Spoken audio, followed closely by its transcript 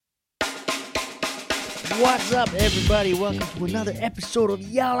What's up, everybody? Welcome to another episode of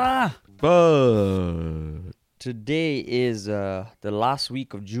Yala. Today is the last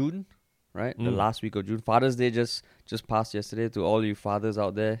week of June, right? The last week of June. Father's Day just passed yesterday. To all you fathers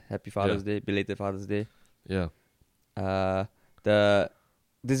out there, happy Father's Day, belated Father's Day. Yeah.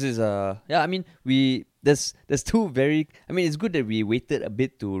 This is I mean, there's two very. I mean, it's good that we waited a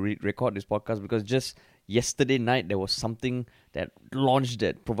bit to record this podcast because just yesterday night there was something that launched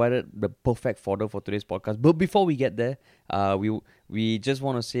that provided the perfect fodder for today's podcast. But before we get there, we just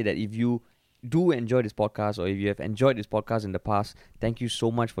want to say that if you do enjoy this podcast, or if you have enjoyed this podcast in the past, thank you so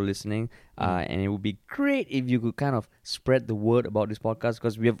much for listening. And it would be great if you could kind of spread the word about this podcast,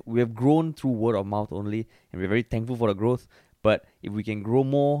 because we have grown through word of mouth only, and we're very thankful for the growth. But if we can grow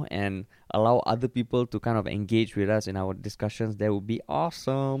more and allow other people to kind of engage with us in our discussions, that would be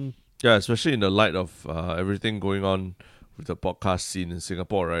awesome. Yeah, especially in the light of everything going on with the podcast scene in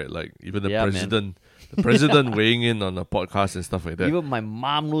Singapore, right? Like even the president weighing in on a podcast and stuff like that. Even my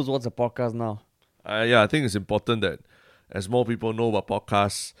mom knows what's a podcast now. I think it's important that as more people know about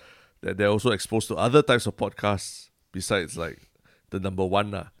podcasts, that they're also exposed to other types of podcasts besides like the number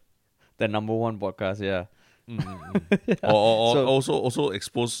one. The number one podcast, yeah. Or also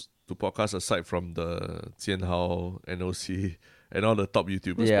exposed to podcasts aside from the Jian Hao, NOC, and all the top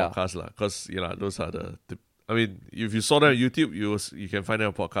YouTubers podcasts lah. Because those are I mean, if you saw them on YouTube, you can find them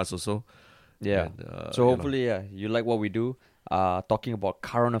on podcasts also. Yeah. And, so hopefully, you like what we do. Talking about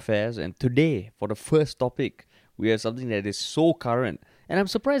current affairs, and today for the first topic, we have something that is so current, and I'm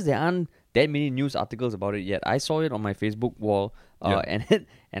surprised there aren't that many news articles about it yet. I saw it on my Facebook wall,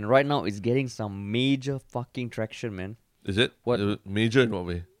 and right now it's getting some major fucking traction, man. Is it? What major in what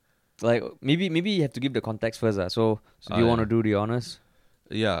way? Like maybe you have to give the context first. So do you want to do the honors?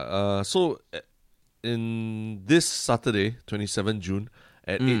 Yeah. So in this Saturday, 27 June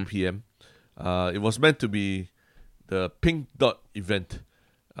at 8 p.m., it was meant to be the Pink Dot event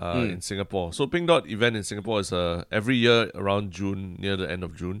in Singapore. So Pink Dot event in Singapore is every year around June, near the end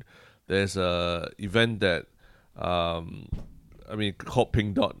of June. There's a event that called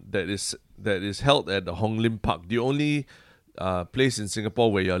Pink Dot that is held at the Hong Lim Park, the only place in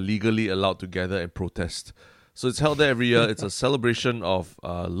Singapore where you're legally allowed to gather and protest. So it's held there every year. It's a celebration of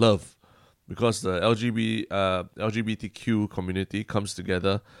love, because the LGBTQ community comes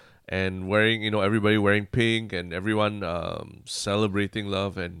together and everybody wearing pink and everyone celebrating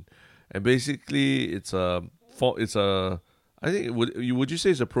love, and basically would you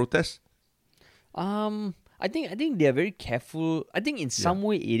say it's a protest? I think they are very careful. I think in some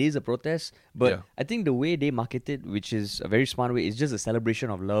way it is a protest, but I think the way they market it, which is a very smart way, is just a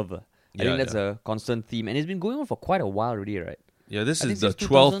celebration of love. I think that's a constant theme, and it's been going on for quite a while already, right? Yeah, this is the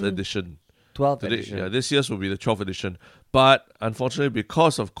 12th edition. 12th edition. Yeah, this year's will be the 12th edition. But unfortunately,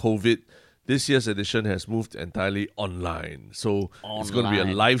 because of COVID, this year's edition has moved entirely online. So it's going to be a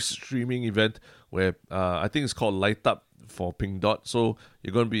live streaming event where I think it's called Light Up for Pink Dot. So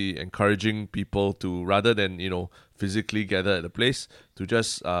you're going to be encouraging people to, rather than physically gather at the place, to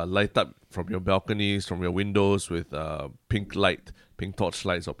just light up from your balconies, from your windows with pink light, pink torch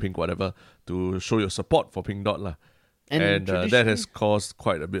lights or pink whatever, to show your support for Pink Dot lah. And that has caused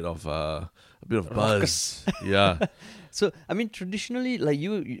quite a bit of buzz. Yeah. So I mean, traditionally, like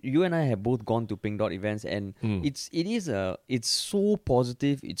you and I have both gone to Pink Dot events, and it's so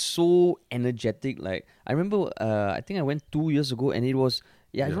positive, it's so energetic. Like I remember, I think I went 2 years ago, and it was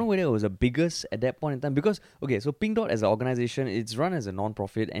I don't know whether it was the biggest at that point in time, because so Pink Dot as an organization, it's run as a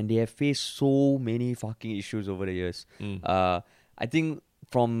non-profit, and they have faced so many fucking issues over the years. I think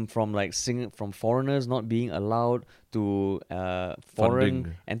from foreigners not being allowed to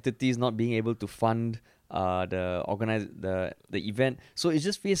foreign entities not being able to fund the event. So it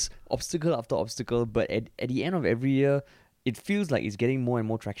just faced obstacle after obstacle, but at the end of every year, it feels like it's getting more and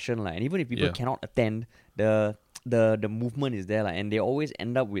more traction. And even if people cannot attend, the movement is there, and they always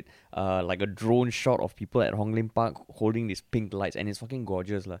end up with like a drone shot of people at Hong Lim Park holding these pink lights, and it's fucking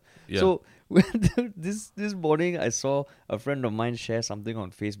gorgeous. So this morning I saw a friend of mine share something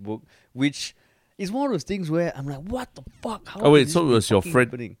on Facebook, which is one of those things where I'm like, what the fuck? How so it was your friend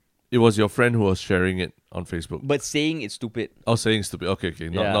happening? It was your friend who was sharing it on Facebook, but saying it's stupid. Oh, saying stupid. Okay,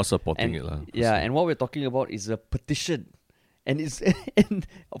 not supporting it lah. Yeah, and what we're talking about is a petition. And and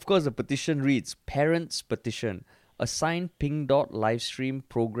of course the petition reads, Parents Petition, assign Pink Dot live stream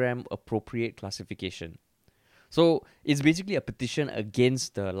program appropriate classification. So it's basically a petition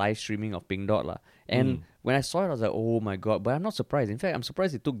against the live streaming of Pink Dot lah. And when I saw it, I was like, oh my god. But I'm not surprised. In fact, I'm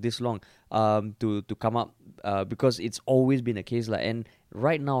surprised it took this long to come up, because it's always been a case lah. And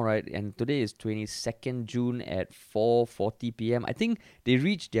right now, right, and today is 22nd June at 4:40 p.m. I think they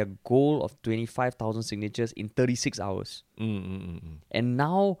reached their goal of 25,000 signatures in 36 hours. And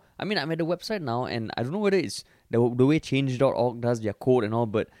now, I mean, I'm at the website now, and I don't know whether it's the way change.org does their code and all,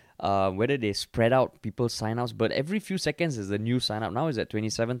 but whether they spread out people's sign-ups. But every few seconds there's a new sign-up. Now it's at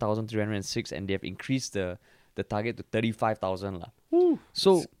 27,306, and they have increased the target to 35,000 lah.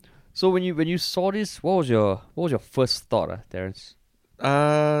 So when you saw this, what was your first thought, Terence?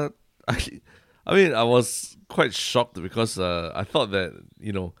 I mean, I was quite shocked because I thought that,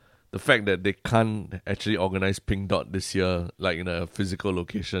 the fact that they can't actually organize Pink Dot this year, like in a physical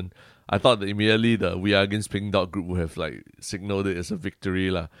location, I thought that immediately the We Are Against Pink Dot group would have like signaled it as a victory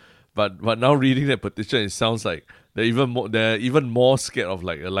lah. But now reading that petition, it sounds like they're even more scared of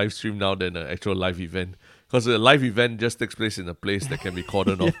like a live stream now than an actual live event. Because a live event just takes place in a place that can be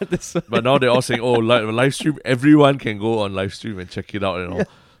cordoned off. But now they're all saying, live stream, everyone can go on live stream and check it out and all. Yeah.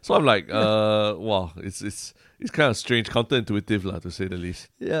 So I'm like, wow, it's kind of strange, counterintuitive lah, to say the least.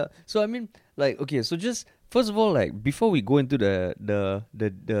 Yeah. So I mean, like, okay, so just first of all, like, before we go into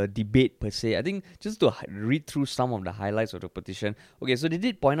the debate per se, I think just to read through some of the highlights of the petition. Okay, so they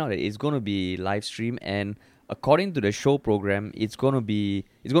did point out that it's going to be live stream, and according to the show program, it's going to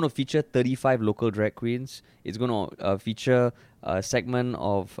feature 35 local drag queens. It's going to feature a segment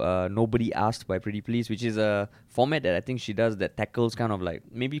of Nobody Asked by Pretty Please, which is a format that I think she does that tackles kind of like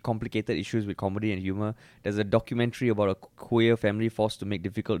maybe complicated issues with comedy and humor. There's a documentary about a queer family forced to make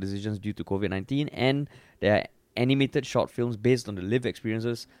difficult decisions due to COVID-19, and there are animated short films based on the lived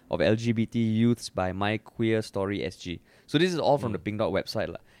experiences of LGBT youths by My Queer Story SG. So this is all from the Pink Dot website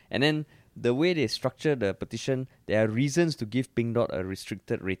lah. And then the way they structure the petition, there are reasons to give Pink Dot a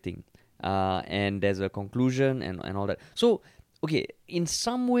restricted rating. And there's a conclusion and all that. So, okay, in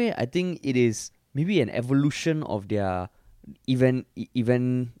some way, I think it is maybe an evolution of their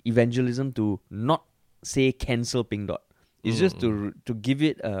evangelism to not say cancel Pink Dot. It's just to give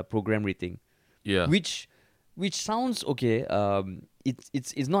it a program rating. Yeah. Which sounds okay.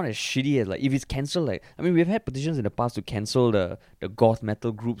 It's not as shitty as like if it's cancelled. Like, I mean, we've had petitions in the past to cancel the goth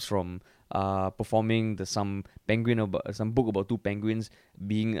metal groups from performing some book about two penguins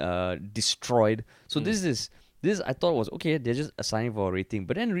being destroyed. So this I thought was okay. They're just assigning for a rating.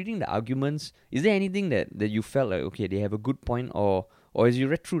 But then reading the arguments, is there anything that you felt like okay, they have a good point, or as you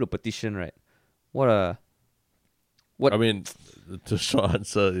read through the petition, right? What? I mean, the short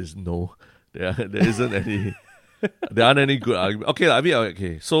answer is no. There isn't any. There aren't any good arguments.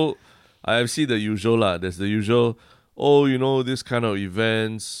 Okay. So I see the usual lah. There's the usual. This kind of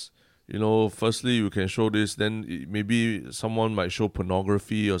events. Firstly you can show this. Then maybe someone might show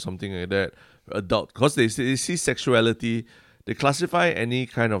pornography or something like that. Adult, because they see sexuality. They classify any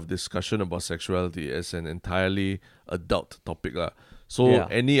kind of discussion about sexuality as an entirely adult topic lah. So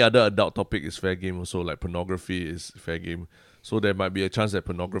any other adult topic is fair game also. Like pornography is fair game. So there might be a chance that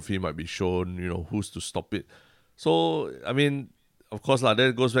pornography might be shown, who's to stop it. So, I mean, of course,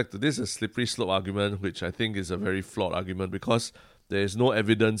 that goes back to this a slippery slope argument, which I think is a very flawed argument because there is no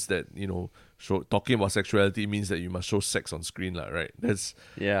evidence that, talking about sexuality means that you must show sex on screen, right? That's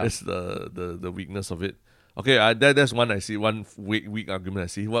the weakness of it. Okay, that's one I see, one weak argument I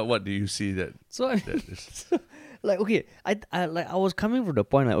see. What do you see that? So, like, okay, I was coming from the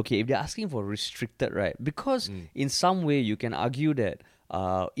point like, okay, if they're asking for restricted, right? Because in some way you can argue that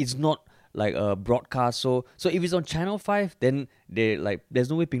it's not like a broadcast. So if it's on Channel 5, then there's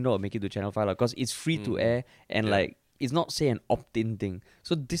no way Pink Dot will make it to Channel 5 because it's free to air and like it's not say an opt-in thing.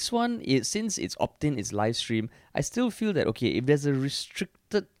 So this one since it's opt-in, it's live stream. I still feel that okay, if there's a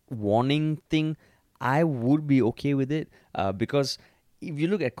restricted warning thing, I would be okay with it because if you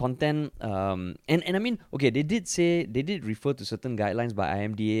look at content, and I mean, okay, they did refer to certain guidelines by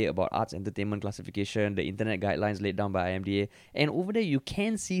IMDA about arts entertainment classification, the internet guidelines laid down by IMDA, and over there you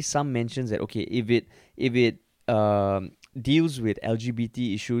can see some mentions that okay, if it deals with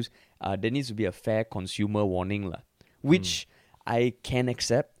LGBT issues, there needs to be a fair consumer warning lah, which I can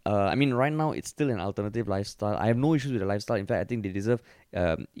accept. I mean, right now it's still an alternative lifestyle. I have no issues with the lifestyle. In fact, I think they deserve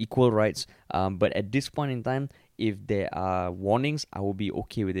equal rights. But at this point in time, if there are warnings, I will be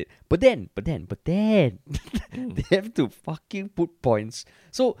okay with it. But then, they have to fucking put points.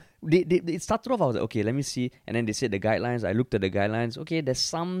 So it started off, I was like, okay, let me see. And then they said the guidelines. I looked at the guidelines. Okay, there's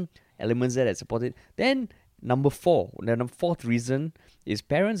some elements there that support it. Then the fourth reason is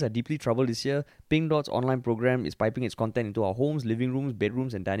parents are deeply troubled this year. Pink Dot's online program is piping its content into our homes, living rooms,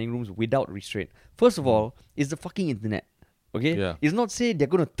 bedrooms, and dining rooms without restraint. First of all, it's the fucking internet. Okay? Yeah. It's not say they're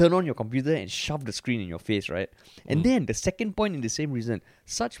going to turn on your computer and shove the screen in your face, right? And then the second point in the same reason,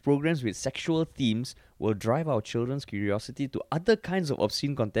 such programs with sexual themes will drive our children's curiosity to other kinds of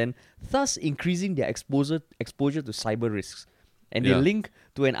obscene content, thus increasing their exposure to cyber risks. And they link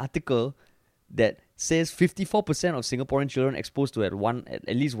to an article that says 54% of Singaporean children exposed to at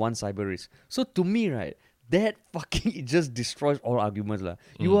least one cyber risk. So to me, right, that fucking, it just destroys all arguments lah.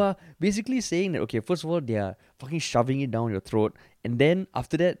 You are basically saying that, okay, first of all, they are fucking shoving it down your throat, and then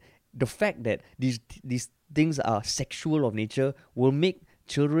after that, the fact that these things are sexual of nature will make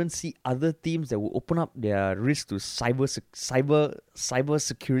children see other themes that will open up their risk to cyber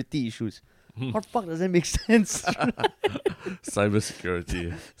security issues. How the fuck does that make sense?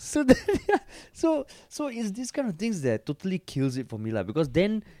 Cybersecurity. So it's these kind of things that totally kills it for me lah. Because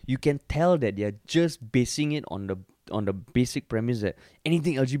then you can tell that they are just basing it on the basic premise that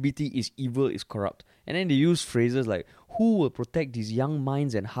anything LGBT is evil, is corrupt, and then they use phrases like "Who will protect these young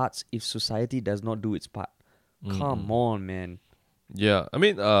minds and hearts if society does not do its part?" Come on, man. Yeah, I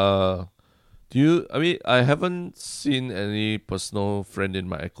mean, I haven't seen any personal friend in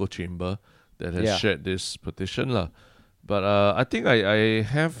my echo chamber that has shared this petition lah. But I think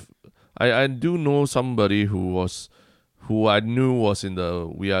I do know somebody who I knew was in the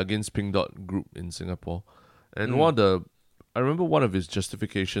We Are Against Pink Dot group in Singapore, and I remember one of his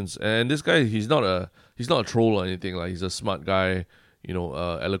justifications. And this guy, he's not a troll or anything. Like, he's a smart guy,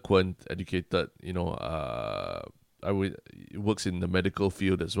 eloquent, educated. He works in the medical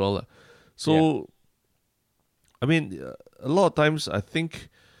field as well. So, I mean, a lot of times I think.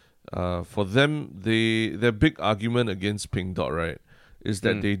 For them, their big argument against Pink Dot, right, is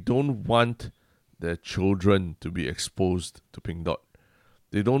that they don't want their children to be exposed to Pink Dot.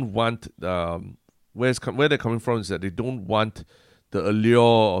 They don't want where they're coming from is that they don't want the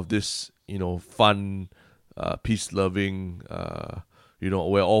allure of this, fun, peace-loving,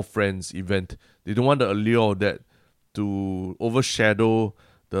 we're all friends event. They don't want the allure of that to overshadow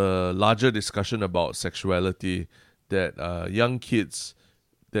the larger discussion about sexuality that young kids.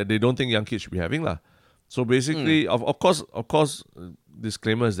 That they don't think young kids should be having lah. So basically, of course,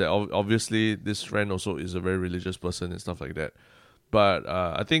 disclaimer is that obviously this friend also is a very religious person and stuff like that. But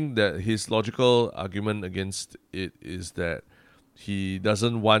I think that his logical argument against it is that he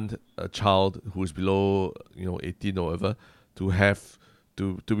doesn't want a child who is below 18 or whatever to have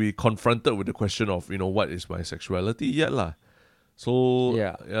to be confronted with the question of what is my sexuality yet lah.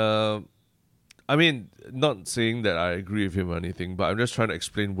 So I mean, not saying that I agree with him or anything, but I'm just trying to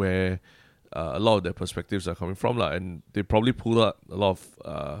explain where a lot of their perspectives are coming from, and they probably pull out a lot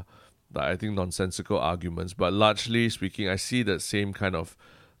of, I think, nonsensical arguments. But largely speaking, I see that same kind of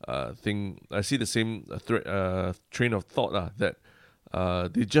thing. I see the same train of thought that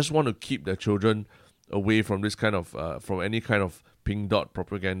they just want to keep their children away from this kind of, from any kind of Pink Dot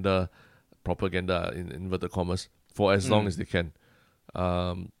propaganda in inverted commas, for as long as they can.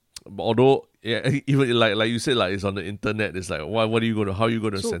 Although, even like you said, like, it's on the internet. It's like, how are you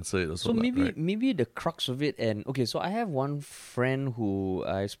going to censor it? So maybe the crux of it, and okay, so I have one friend who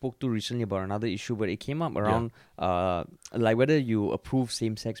I spoke to recently about another issue, but it came up around like whether you approve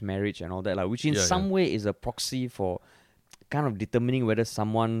same-sex marriage and all that, like, which in some way is a proxy for kind of determining whether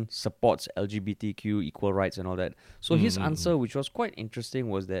someone supports LGBTQ equal rights and all that. So his answer, which was quite interesting,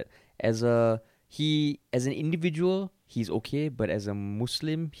 was that as an individual, he's okay, but as a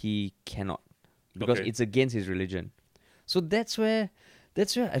Muslim, he cannot, because it's against his religion. So that's where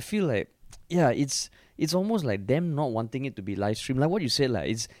I feel like, it's almost like them not wanting it to be live streamed. Like what you said, like,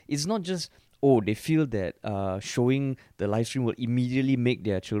 it's not just they feel that showing the live stream will immediately make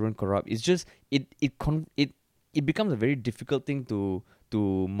their children corrupt. It's just it becomes a very difficult thing to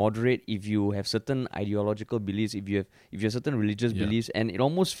moderate if you have certain ideological beliefs, if you have certain religious beliefs, and it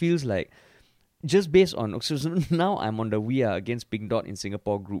almost feels like, just based on, so now I'm on the We Are Against Pink Dot in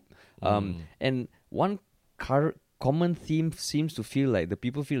Singapore group, and one common theme seems to feel like the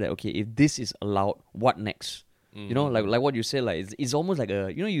people feel like, okay, if this is allowed, what next? Like what you said, like it's almost like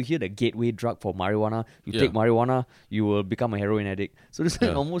you hear the gateway drug for marijuana. You take marijuana, you will become a heroin addict. So this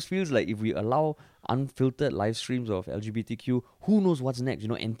it almost feels like if we allow unfiltered live streams of LGBTQ, who knows what's next?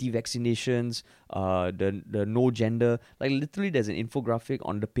 Anti-vaccinations, the no gender. Like literally, there's an infographic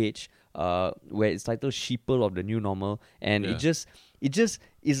on the page where it's titled "Sheeple of the New Normal," and it just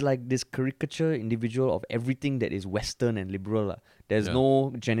is like this caricature individual of everything that is Western and liberal. There's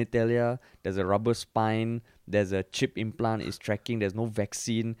no genitalia, there's a rubber spine, there's a chip implant, it's tracking, there's no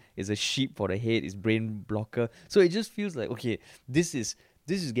vaccine, it's a sheep for the head, it's brain blocker. So it just feels like, okay, this is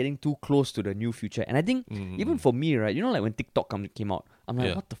getting too close to the new future. And I think even for me, right, like when TikTok came out, I'm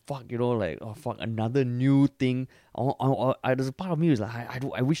like, what the fuck, like, oh fuck, another new thing. There's a part of me who's like,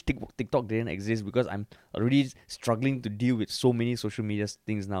 I wish TikTok didn't exist because I'm already struggling to deal with so many social media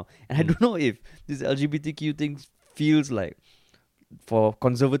things now. And I don't know if this LGBTQ thing feels like, for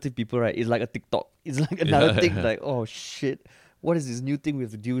conservative people, right, it's like a TikTok. It's like another thing, like, oh shit, what is this new thing we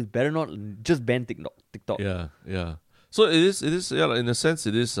have to deal with? Better not just ban TikTok. Yeah. So it is, yeah, in a sense,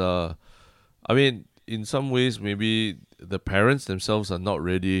 it is, I mean, in some ways, maybe the parents themselves are not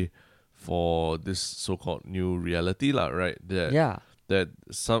ready for this so-called new reality, right? That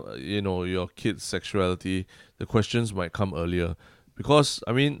some, your kid's sexuality, the questions might come earlier. Because,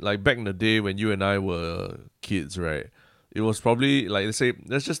 I mean, like back in the day when you and I were kids, right? It was probably, like,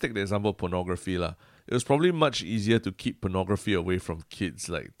 let's just take the example of pornography, lah. It was probably much easier to keep pornography away from kids,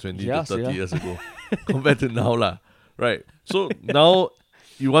 like 20 to 30 years ago, compared to now, lah. Right? So now,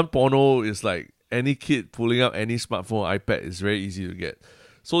 you want porno, it's like any kid pulling out any smartphone, iPad is very easy to get.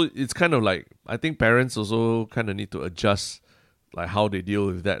 So it's kind of like, I think parents also kind of need to adjust, like, how they deal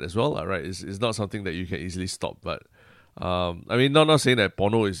with that as well, right? It's not something that you can easily stop, but I mean, not saying that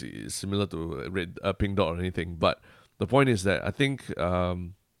porno is similar to Pink Dot or anything, but the point is that I think,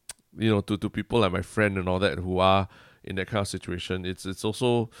 to people like my friend and all that who are in that kind of situation, it's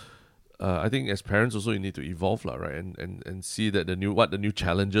also, I think as parents also you need to evolve, right? And see that what the new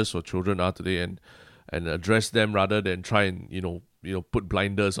challenges for children are today, and address them rather than try and put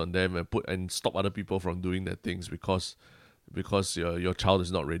blinders on them and stop other people from doing their things because your child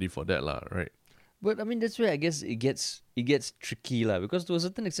is not ready for that, right? But I mean, that's where I guess it gets tricky, because to a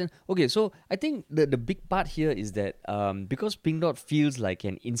certain extent, okay, so I think the big part here is that because Pink Dot feels like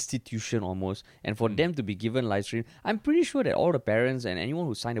an institution almost, and for them to be given live stream, I'm pretty sure that all the parents and anyone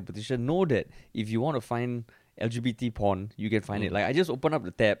who signed a petition know that if you want to find LGBT porn, you can find it. Like, I just open up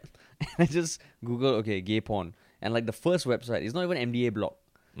the tab and I just Google, okay, gay porn, and like the first website, it's not even MDA block.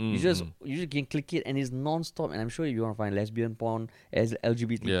 You just can click it and it's non-stop, and I'm sure if you want to find lesbian porn, as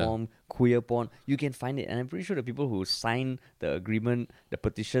LGBT porn, queer porn, you can find it. And I'm pretty sure the people who sign the agreement, the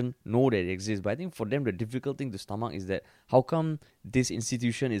petition, know that it exists. But I think for them the difficult thing to stomach is that how come this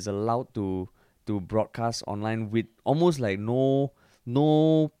institution is allowed to broadcast online with almost like no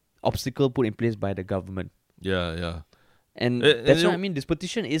obstacle put in place by the government. Yeah. And that's what I mean. This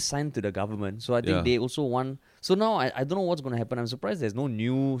petition is signed to the government, so I think they also want. So now I don't know what's going to happen. I'm surprised there's no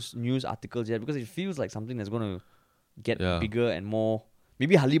news articles yet, because it feels like something that's going to get bigger and more.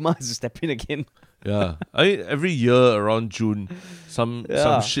 Maybe Halima has to step in again. Yeah, I mean, every year around June, some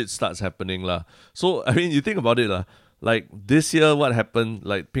shit starts happening, lah. So I mean, you think about it, lah. Like this year, what happened?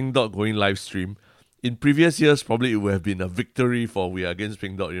 Like Pink Dot going live stream. In previous years, probably it would have been a victory for We Are Against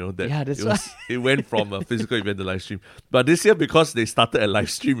Pink Dot, it went from a physical event to live stream. But this year, because they started a live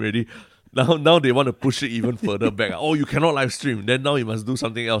stream already, now they want to push it even further back. Oh, you cannot live stream. Then now you must do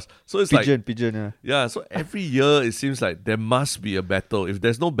something else. So it's Pigeon. Yeah, so every year it seems like there must be a battle. If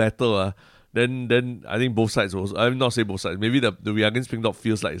there's no battle, then I think both sides also, I'm not saying both sides, maybe the We Are Against Pink Dot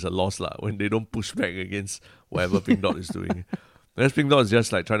feels like it's a loss, when they don't push back against whatever Pink Dot is doing. Whereas Pink Dot is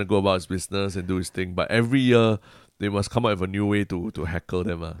just like trying to go about his business and do his thing, but every year they must come up with a new way to heckle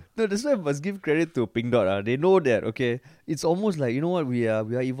them. No, that's why I must give credit to Pink Dot. They know that, okay, it's almost like, you know what, we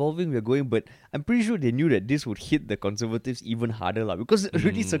are evolving, we are going, but I'm pretty sure they knew that this would hit the conservatives even harder, because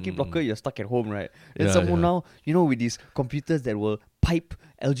already circuit blocker, you're stuck at home, right? And now, with these computers that will pipe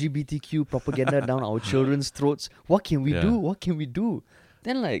LGBTQ propaganda down our children's throats, what can we do?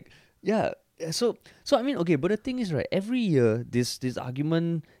 Then So I mean, okay, but the thing is, right, every year this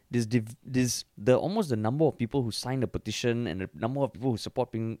argument, the almost the number of people who sign the petition and the number of people who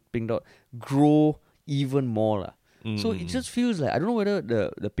support Pink Dot grow even more. So it just feels like, I don't know whether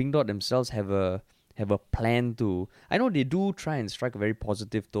the Pink Dot themselves have a plan to. I know they do try and strike a very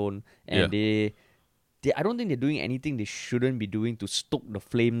positive tone, and they I don't think they're doing anything they shouldn't be doing to stoke the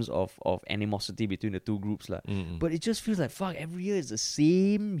flames of animosity between the two groups. But it just feels like, fuck, every year is the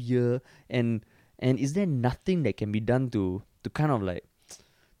same year, and is there nothing that can be done to kind of like,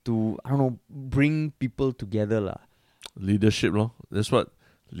 to, I don't know, bring people together? Leadership, that's what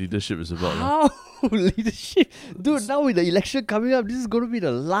leadership is about. How? Leadership? Dude, now with the election coming up, this is going to be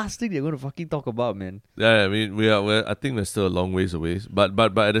the last thing they're going to fucking talk about, man. Yeah, I mean, I think we're still a long ways away. But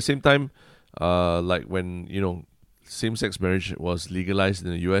at the same time, like when, same-sex marriage was legalized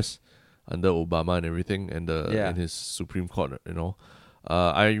in the US under Obama and everything, and in his Supreme Court,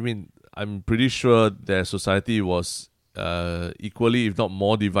 I mean, I'm pretty sure their society was equally, if not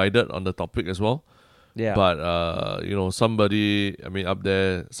more, divided on the topic as well. Yeah. But somebody, I mean, up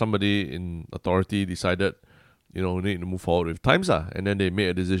there, somebody in authority decided, we need to move forward with times, and then they made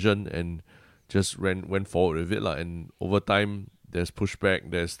a decision and just went forward with it, and over time, there's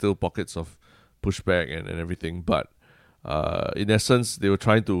pushback. There's still pockets of pushback and everything. But in essence, they were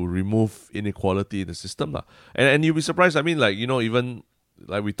trying to remove inequality in the system. And you'll be surprised. I mean, like, even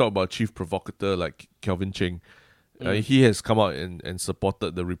like we talked about chief provocateur like Kelvin Cheng. He has come out and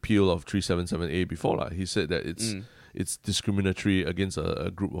supported the repeal of 377A before. He said that it's discriminatory against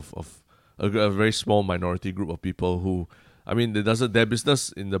a group of a very small minority group of people who, I mean, their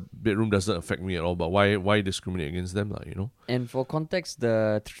business in the bedroom doesn't affect me at all, but why discriminate against them? And for context,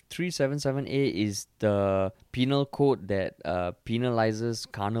 the 377A is the penal code that penalizes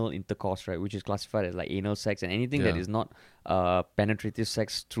carnal intercourse, right, which is classified as like anal sex and anything that is not penetrative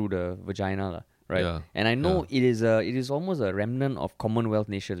sex through the vagina. Right, and I know it is almost a remnant of Commonwealth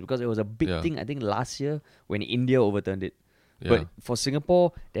nations because it was a big thing, I think, last year when India overturned it. But for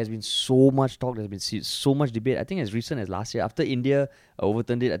Singapore, there's been so much talk, there's been so much debate. I think as recent as last year, after India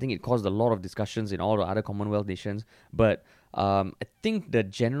overturned it, I think it caused a lot of discussions in all the other Commonwealth nations. But I think the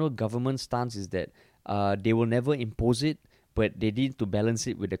general government stance is that they will never impose it, but they need to balance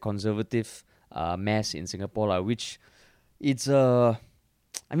it with the conservative mass in Singapore, which it's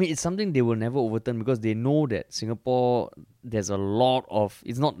it's something they will never overturn because they know that Singapore, there's a lot of...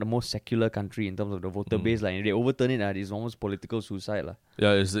 It's not the most secular country in terms of the voter base. If they overturn it, it's almost political suicide.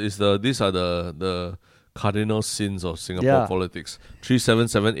 Yeah, these are the cardinal sins of Singapore politics.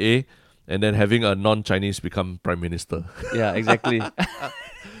 377A, and then having a non-Chinese become prime minister. Yeah, exactly.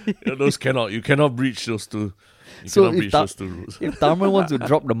 You cannot breach those two. Those two rules. If Tharman wants to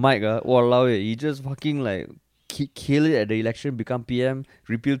drop the mic, he just fucking kill it at the election, become PM,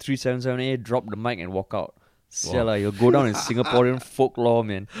 repeal 377A, drop the mic and walk out. You'll go down in Singaporean folklore,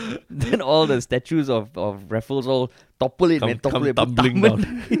 man. Then all the statues of Raffles all topple it, tumbling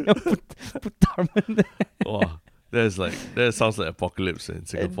down. Put Tharman there. Wow. That sounds like apocalypse in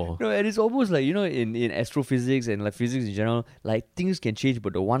Singapore. And it's almost like, in astrophysics and physics in general, things can change,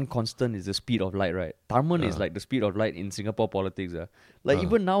 but the one constant is the speed of light, right? Tharman is the speed of light in Singapore politics.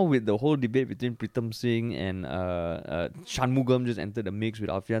 Even now with the whole debate between Pritam Singh and Shanmugam just entered the mix with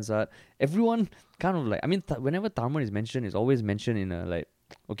Alfian Saad, everyone kind of whenever Tharman is mentioned, it's always mentioned in a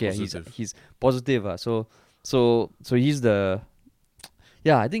positive. He's positive. So he's the...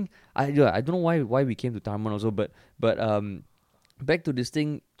 Yeah, I think I don't know why we came to Tharman also, but back to this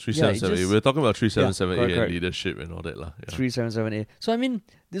thing. 377A. We're talking about 377A and leadership and all that 377A. So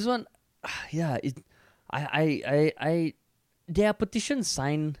this one, there are petitions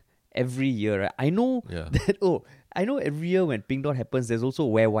signed every year. Right? I know that. I know every year when Pink Dot happens, there's also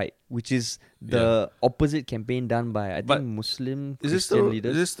Wear White, which is the opposite campaign done by, I think, Muslim Christian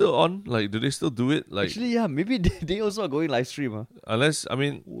leaders. Is it still on? Do they still do it? Actually, maybe they also are going live stream. Unless, I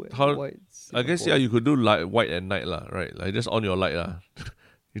guess, you could do white at night, right? Just on your light.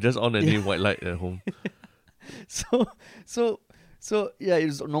 You just on any white light at home. So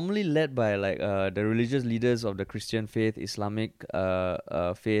it's normally led by the religious leaders of the Christian faith, Islamic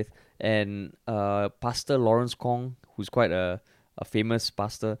faith, and Pastor Lawrence Kong, who's quite a famous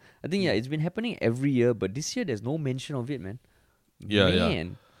pastor. I think it's been happening every year, but this year there's no mention of it, man. Yeah.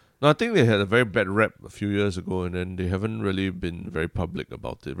 No, I think they had a very bad rep a few years ago, and then they haven't really been very public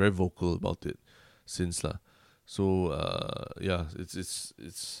about it, very vocal about it since So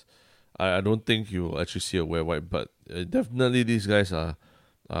it's. I don't think you'll actually see a Wear White, but definitely these guys are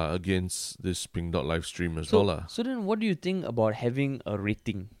against this Pink Dot live stream as well. So then what do you think about having a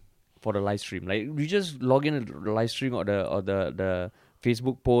rating for the live stream? You just log in the live stream or the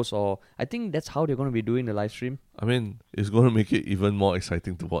Facebook post, or I think that's how they're going to be doing the live stream. I mean, it's going to make it even more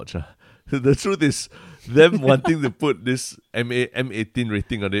exciting to watch. The truth is, them wanting to put this M18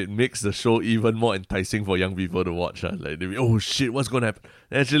 rating on it makes the show even more enticing for young people to watch. They be, oh shit, what's going to happen?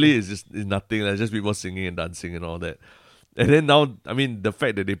 Actually, it's nothing. It's just people singing and dancing and all that. And then now, I mean, the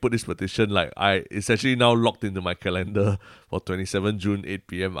fact that they put this petition, it's actually now locked into my calendar for 27 June, 8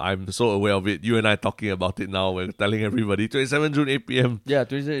 p.m. I'm so aware of it. You and I talking about it now. We're telling everybody, 27 June, 8 p.m. Yeah,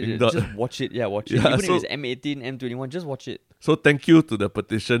 27, just watch it. Yeah, watch it. Even if it's M18, M21, just watch it. So thank you to the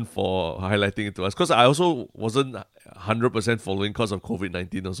petition for highlighting it to us. Because I also wasn't 100% following because of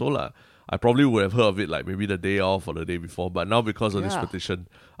COVID-19 also. I probably would have heard of it maybe the day off or the day before. But now because of this petition,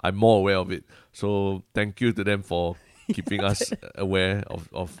 I'm more aware of it. So thank you to them for keeping us aware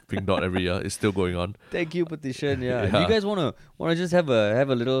of Pink Dot every year. It's still going on. Thank you, petition. Yeah. Do you guys wanna just have a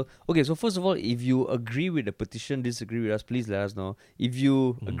little? Okay, so first of all, if you agree with the petition, disagree with us, please let us know. If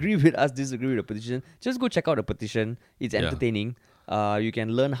you agree with us, disagree with the petition, just go check out the petition. It's entertaining. You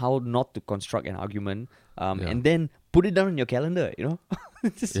can learn how not to construct an argument, and then put it down in your calendar.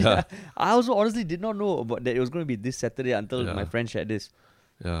 I also honestly did not know about that it was going to be this Saturday until my friend shared this.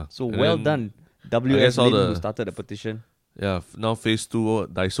 Yeah. So done. WS Lin, who started the petition. Yeah, now phase 2,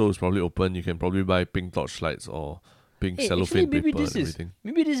 Daiso is probably open. You can probably buy pink torchlights or pink cellophane maybe paper this and is everything.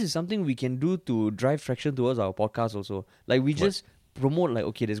 maybe this is something we can do to drive traction towards our podcast also. Like we just promote like,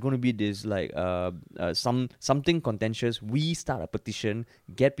 okay, there's going to be this like something contentious. We start a petition,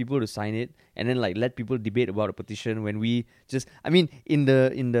 get people to sign it, and then like let people debate about a petition. When we just, I mean, in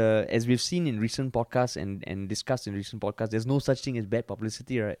the as we've seen in recent podcasts and discussed in recent podcasts, there's no such thing as bad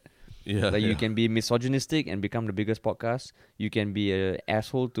publicity, right? Yeah, Like you can be misogynistic and become the biggest podcast. You can be an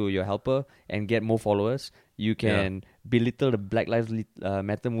asshole to your helper and get more followers. You can belittle the Black Lives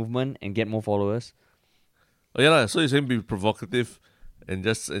Matter movement and get more followers. Oh yeah, so you're saying be provocative and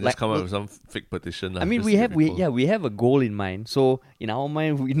just come up with some fake petition. I mean, we have a goal in mind. So in our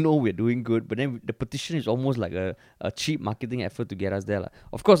mind, we know we're doing good, but then the petition is almost like a cheap marketing effort to get us there.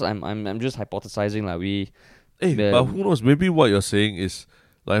 Of course, I'm just hypothesizing. But who knows? Maybe what you're saying is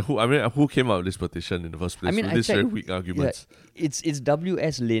like who came up with this petition in the first place? I mean, with these very weak arguments. Yeah, it's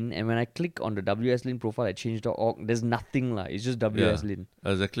W.S. Lin, and when I click on the W.S. Lin profile at change.org, there's nothing It's just W.S. Lin.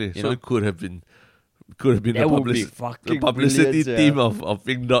 Exactly. You so know? It could have been the publicity team of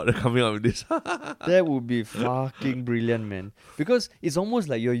Pink Dot coming up with this. That would be fucking brilliant, man. Because it's almost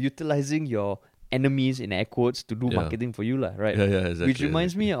like you're utilizing your enemies in air quotes to do marketing for you, right? Yeah, exactly. Which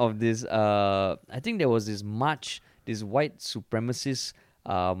reminds me of this. I think there was this march, this white supremacist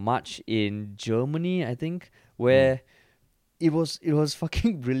march in Germany, I think, where it was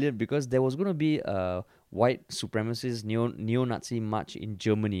fucking brilliant because there was gonna be a white supremacist neo-Nazi march in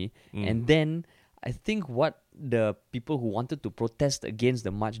Germany, and then I think what the people who wanted to protest against the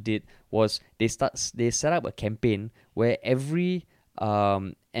march did was they set up a campaign where every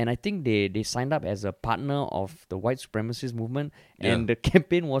and I think they signed up as a partner of the white supremacist movement, and the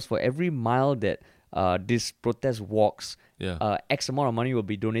campaign was for every mile that this protest walks, X amount of money will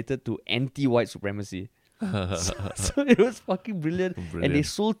be donated to anti-white supremacy. so it was fucking brilliant. And they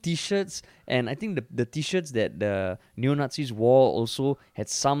sold t-shirts, and I think the t-shirts that the neo-Nazis wore also had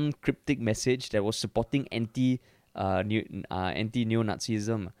some cryptic message that was supporting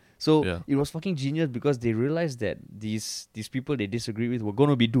anti-neo-Nazism. So it was fucking genius because they realized that these people they disagree with were going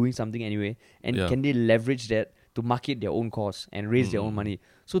to be doing something anyway, and can they leverage that to market their own cause and raise their own money.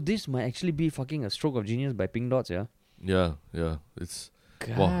 So this might actually be fucking a stroke of genius by Pink Dots, Yeah, it's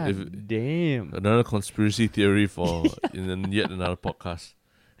damn. Another conspiracy theory for in yet another podcast.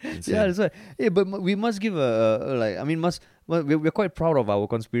 Insane. Yeah, that's right. Hey, but we must give we're quite proud of our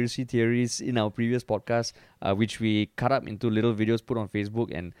conspiracy theories in our previous podcast, which we cut up into little videos put on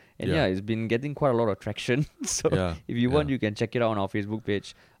Facebook, and it's been getting quite a lot of traction. So if you want, you can check it out on our Facebook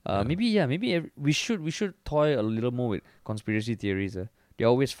page. Maybe we should toy a little more with conspiracy theories. They're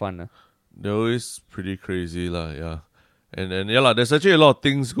always fun. They're always pretty crazy, And there's actually a lot of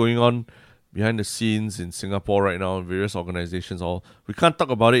things going on behind the scenes in Singapore right now, various organizations. We can't talk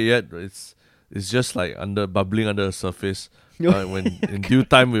about it yet. It's just like bubbling under the surface. When in due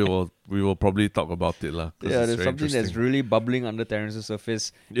time we will probably talk about it, there's something that's really bubbling under Terrence's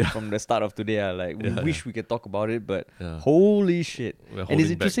surface from the start of today. We wish we could talk about it, but holy shit! And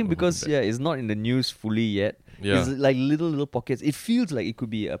it's interesting because it's not in the news fully yet. It's like little pockets. It feels like it could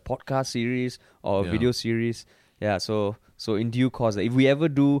be a podcast series or a video series. Yeah, so in due course, if we ever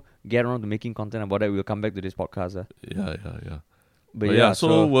do get around to making content about it, we'll come back to this podcast. Yeah. But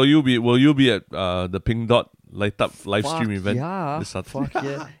so will you be at the Pink Dot light up live stream event this Saturday? Fuck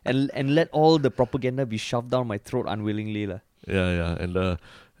yeah. and let all the propaganda be shoved down my throat unwillingly. Yeah. And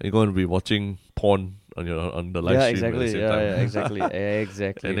you're going to be watching porn on the live stream exactly. at the same time.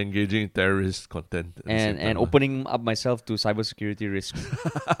 Exactly. And engaging in terrorist content. And opening up myself to cybersecurity risks.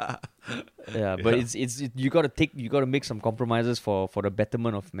 But it's you gotta make some compromises for the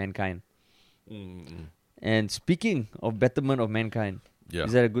betterment of mankind. And speaking of betterment of mankind,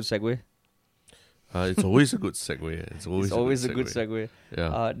 is that a good segue? It's always a good segue. It's always a good segue.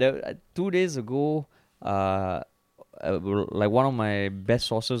 Yeah. 2 days ago, like one of my best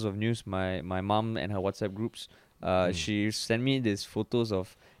sources of news, my mom and her WhatsApp groups, she sent me these photos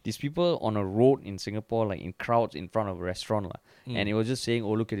of these people on a road in Singapore, like in crowds in front of a restaurant. And it was just saying,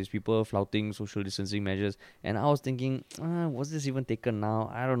 oh, look at these people flouting social distancing measures. And I was thinking, was this even taken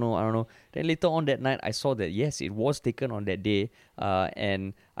now? I don't know. Then later on that night, I saw that, yes, it was taken on that day.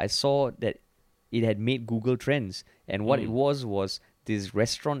 And I saw that it had made Google Trends. And what it was this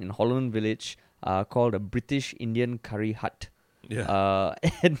restaurant in Holland Village called a British Indian Curry Hut. Yeah.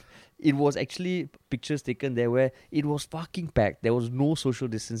 And it was actually pictures taken there where it was fucking packed. There was no social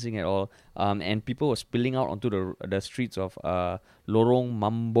distancing at all. And people were spilling out onto the streets of Lorong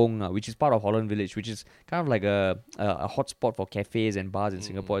Mambong, which is part of Holland Village, which is kind of like a hotspot for cafes and bars in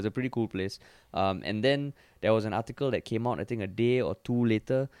Singapore. It's a pretty cool place. And then there was an article that came out, I think a day or two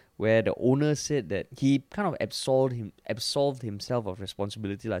later, where the owner said that he kind of absolved himself of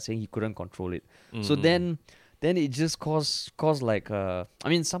responsibility, like saying he couldn't control it. So then it just caused like I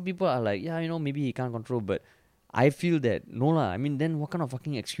mean, some people are like, yeah, maybe he can't control, but I feel that no lah. I mean, then what kind of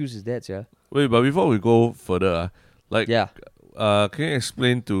fucking excuse is that, yeah? Wait, but before we go further, yeah, can you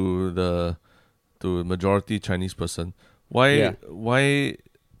explain to the majority Chinese person why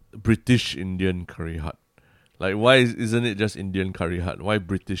British Indian curry hut? Like, why isn't it just Indian curry hut? Why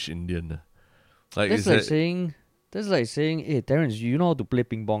British Indian? Like, that's like saying, hey, Terence, you know how to play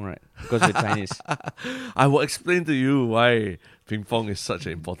ping pong, right? Because you're Chinese. I will explain to you why ping pong is such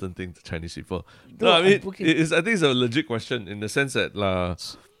an important thing to Chinese people. No, I mean, I think it's a legit question in the sense that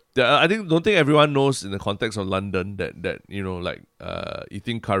don't think everyone knows in the context of London that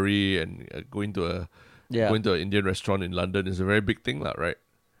eating curry and going to an Indian restaurant in London is a very big thing, right?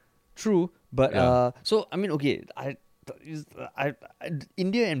 True, but so I mean, okay,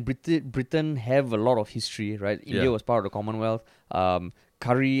 India and Britain have a lot of history, right? India was part of the Commonwealth.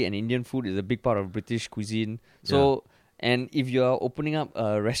 Curry and Indian food is a big part of British cuisine. So, and if you're opening up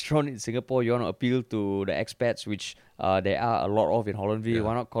a restaurant in Singapore, you want to appeal to the expats, which there are a lot of in Holland Village.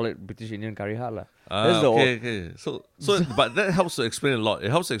 Why not call it British Indian Curry Hut lah? Okay. So, but that helps to explain a lot.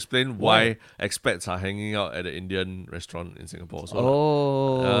 It helps to explain why expats are hanging out at an Indian restaurant in Singapore.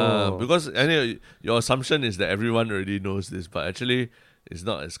 So, because anyway, your assumption is that everyone already knows this, but actually, it's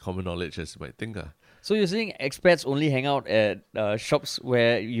not as common knowledge as you might think. So you're saying expats only hang out at shops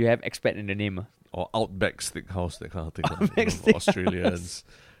where you have expat in the name? Or Outback Steakhouse, that kind of thing. For Australians.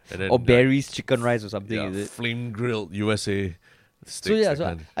 And then, or Barry's Chicken Rice or something, is it? Flame grilled USA steaks.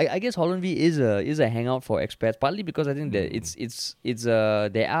 So I guess Holland V is a hangout for expats, partly because I think that it's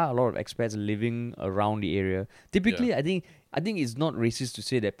there are a lot of expats living around the area. Typically, I think it's not racist to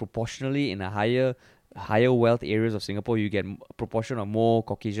say that proportionally in a higher wealth areas of Singapore, you get a proportion of more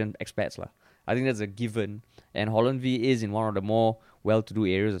Caucasian expats lah. I think that's a given, and Holland V is in one of the more well-to-do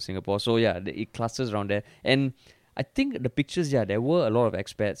areas of Singapore. So it clusters around there, and I think the pictures, there were a lot of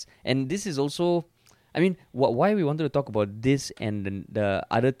expats, and this is also, I mean, why we wanted to talk about this and the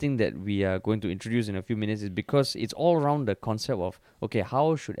other thing that we are going to introduce in a few minutes is because it's all around the concept of, okay,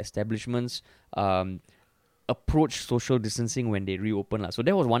 how should establishments approach social distancing when they reopen? So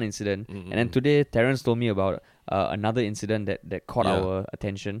that was one incident, and then today Terence told me about another incident that caught our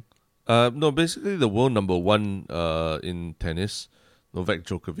attention. No, basically the world number one in tennis, Novak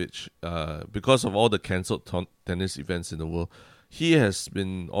Djokovic, because of all the cancelled tennis events in the world, he has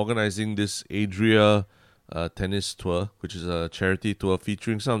been organizing this Adria tennis tour, which is a charity tour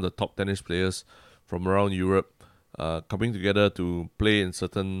featuring some of the top tennis players from around Europe coming together to play in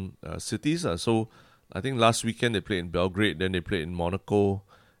certain cities. So I think last weekend they played in Belgrade, then they played in Monaco,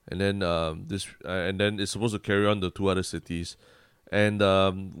 and then and then it's supposed to carry on to two other cities. And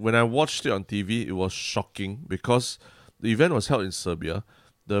when I watched it on TV, it was shocking because the event was held in Serbia.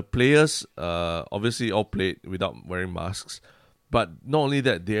 The players obviously all played without wearing masks. But not only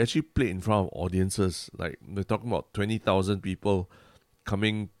that, they actually played in front of audiences. Like, we're talking about 20,000 people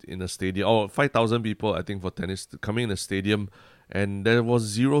coming in a stadium, or 5,000 people, I think, for tennis, coming in a stadium. And there was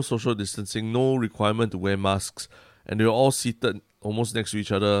zero social distancing, no requirement to wear masks. And they were all seated almost next to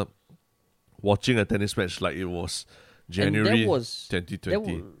each other, watching a tennis match like it was January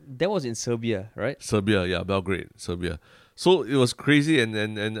 2020. That was in Serbia, right? Serbia, Belgrade, Serbia. So it was crazy,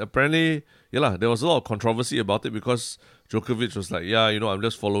 and apparently, there was a lot of controversy about it because Djokovic was like, I'm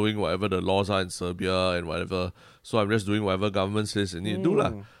just following whatever the laws are in Serbia and whatever. So I'm just doing whatever government says I need to do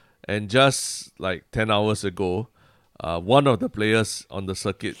lah. And just like 10 hours ago, one of the players on the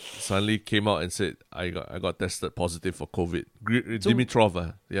circuit suddenly came out and said, I got tested positive for COVID.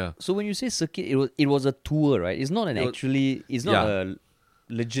 Dimitrov, So when you say circuit, it was a tour, right? It's not a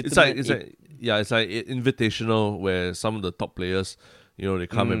legitimate... It's like invitational where some of the top players, they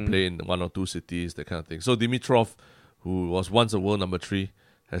come and play in one or two cities, that kind of thing. So Dimitrov, who was once a world number 3,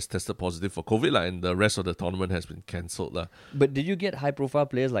 has tested positive for COVID, and the rest of the tournament has been cancelled. But did you get high-profile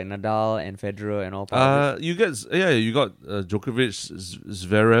players like Nadal and Federer and all? You got Djokovic,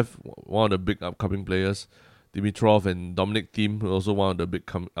 Zverev, one of the big upcoming players, Dimitrov and Dominic Thiem, also one of the big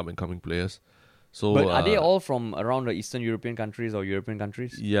up-and-coming players. So, but are they all from around the Eastern European countries or European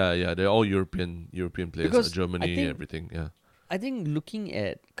countries? Yeah, they're all European players, Germany, everything. Yeah, I think looking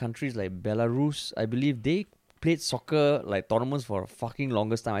at countries like Belarus, I believe they played soccer like tournaments for a fucking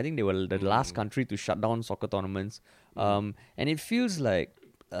longest time. I think they were the last country to shut down soccer tournaments. And it feels like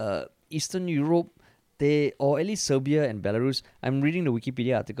Eastern Europe, or at least Serbia and Belarus. I'm reading the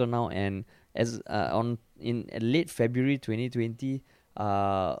Wikipedia article now, and as in late February 2020,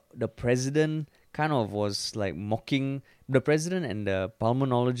 the president kind of was like mocking the president, and the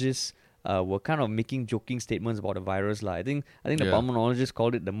pulmonologists were kind of making joking statements about the virus. I think the pulmonologists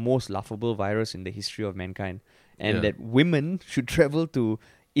called it the most laughable virus in the history of mankind, and that women should travel to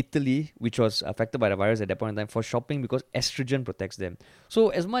Italy, which was affected by the virus at that point in time, for shopping because estrogen protects them. So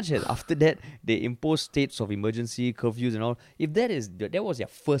as much as after that they imposed states of emergency, curfews and all, if that was their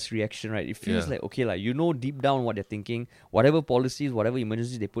first reaction, right? It feels like, okay, like, you know, deep down what they're thinking, whatever policies, whatever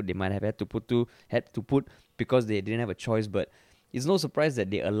emergencies they put, they might have had to put because they didn't have a choice. But it's no surprise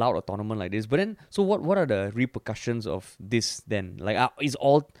that they allowed a tournament like this. But then, so what are the repercussions of this then? Like, is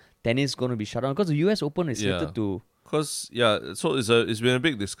all tennis going to be shut down? Because the US Open is slated to... Because, so it's been a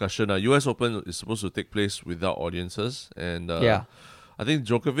big discussion. US Open is supposed to take place without audiences. And I think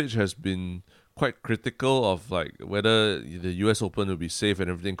Djokovic has been quite critical of like whether the US Open will be safe and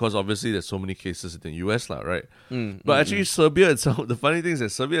everything. Because obviously there's so many cases in the US, right? But actually Serbia itself, the funny thing is that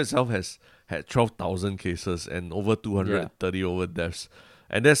Serbia itself has had 12,000 cases and over 230 over deaths.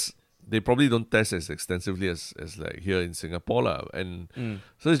 And they probably don't test as extensively as like here in Singapore. And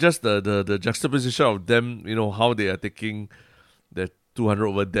so it's just the juxtaposition of them, you know, how they are taking the 200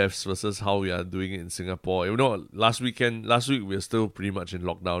 over deaths versus how we are doing it in Singapore. You know, last week we were still pretty much in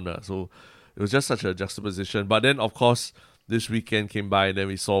lockdown. So it was just such a juxtaposition. But then, of course, this weekend came by and then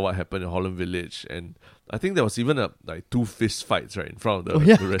we saw what happened in Holland Village. And I think there was even two fist fights right in front of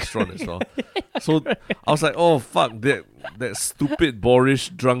the restaurant as well. So I was like, oh fuck, that stupid boorish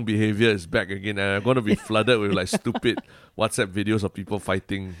drunk behavior is back again, and I'm gonna be flooded with like stupid WhatsApp videos of people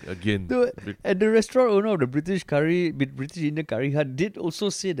fighting again. And the restaurant owner of the British Indian Curry Hut did also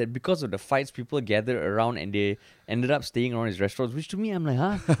say that because of the fights, people gathered around and they ended up staying around his restaurants. Which to me, I'm like,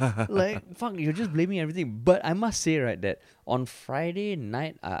 huh, like fuck, you're just blaming everything. But I must say, right, that on Friday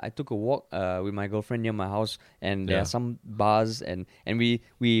night, I took a walk with my girlfriend near my house, and there are some bars, and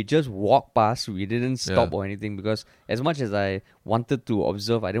we just walked past. We didn't stop or anything, because as much as I wanted to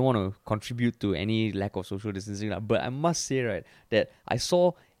observe, I didn't want to contribute to any lack of social distancing. But I must say, right, that I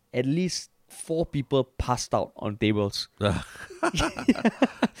saw at least 4 people passed out on tables.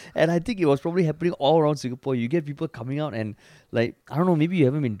 And I think it was probably happening all around Singapore. You get people coming out and, like, I don't know, maybe you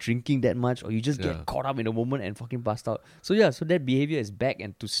haven't been drinking that much, or you just get caught up in the moment and fucking passed out. So that behavior is back,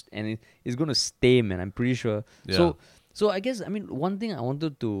 and it's going to stay, man, I'm pretty sure. So I guess, I mean, one thing I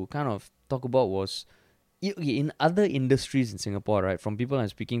wanted to kind of talk about was, in other industries in Singapore, right, from people I'm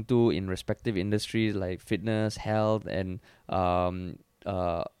speaking to in respective industries like fitness, health, and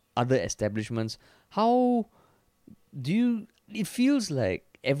other establishments, how do you... It feels like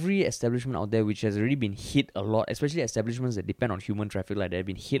every establishment out there which has already been hit a lot, especially establishments that depend on human traffic, like, they've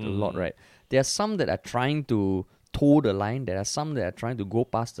been hit a lot, right? There are some that are trying to toe the line, there are some that are trying to go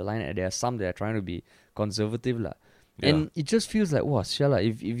past the line, and there are some that are trying to be conservative. And it just feels like, wow, Shala,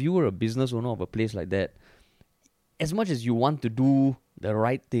 if you were a business owner of a place like that, as much as you want to do the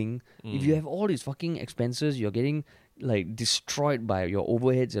right thing, if you have all these fucking expenses, you're getting like destroyed by your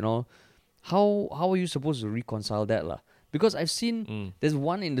overheads and all, how are you supposed to reconcile that? Because I've seen, there's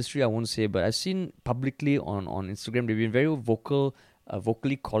one industry I won't say, but I've seen publicly on Instagram, they've been very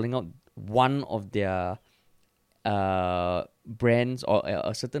vocally calling out one of their brands, or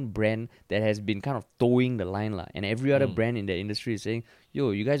a certain brand that has been kind of towing the line, and every other brand in the industry is saying,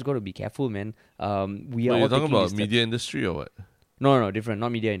 yo, you guys got to be careful, man. You're talking about media industry or what? No, different,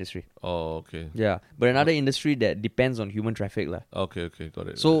 not media industry. Oh, okay. Yeah, but another industry that depends on human traffic. Okay, got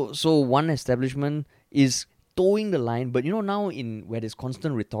it. So one establishment is towing the line, but now where there's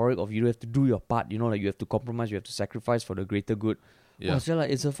constant rhetoric of you have to do your part, like you have to compromise, you have to sacrifice for the greater good. Yeah.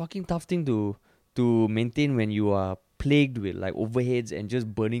 It's a fucking tough thing to maintain when you are plagued with like overheads and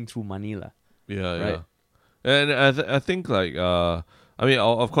just burning through money. Right? Yeah. And I think like, I mean,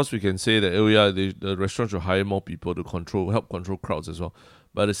 of course we can say that, the restaurants should hire more people to help control crowds as well.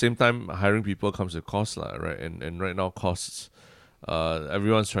 But at the same time, hiring people comes at cost, right? And right now costs,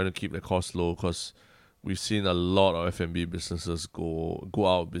 everyone's trying to keep the costs low, because we've seen a lot of F&B businesses go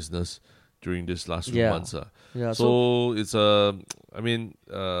out of business during this last few months. So it's a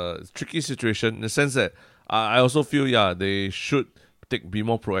tricky situation in the sense that I also feel they should be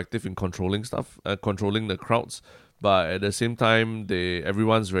more proactive in controlling stuff, controlling the crowds, but at the same time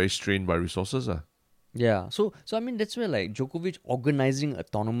everyone's very strained by resources. Yeah, so I mean, that's where like Djokovic organizing a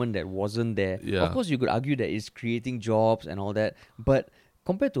tournament that wasn't there. Of course, you could argue that it's creating jobs and all that, but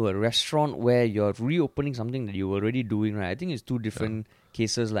compared to a restaurant where you're reopening something that you were already doing, right? I think it's two different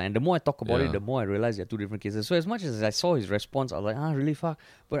cases, like. And the more I talk about it, the more I realize there are two different cases. So as much as I saw his response, I was like, really fuck.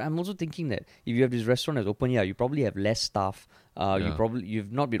 But I'm also thinking that if you have this restaurant that's open, you probably have less staff.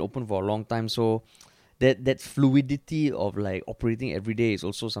 You've not been open for a long time, so that fluidity of like operating every day is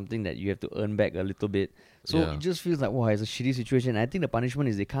also something that you have to earn back a little bit. So it just feels like, wow, it's a shitty situation. I think the punishment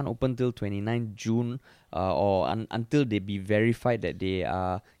is they can't open till 29 June until they be verified that they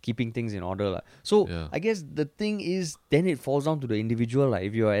are keeping things in order. So I guess the thing is, then it falls down to the individual. Like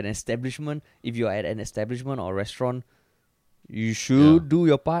if you're at an establishment, or restaurant, you should do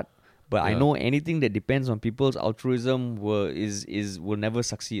your part. But I know anything that depends on people's altruism will never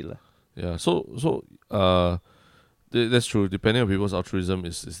succeed. Yeah, so that's true. Depending on people's altruism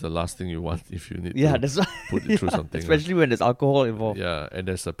is the last thing you want if you need to that's why, put it through something. Especially when there's alcohol involved. Yeah, and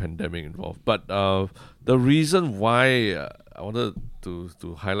there's a pandemic involved. But the reason why I wanted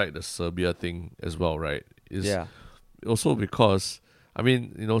to highlight the Serbia thing as well, right, is also because, I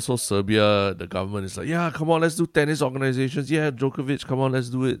mean, so Serbia, the government is like, come on, let's do tennis organizations. Djokovic, come on, let's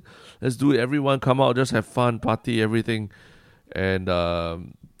do it. Everyone come out, just have fun, party, everything. And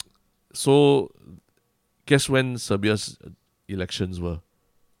so, guess when Serbia's elections were?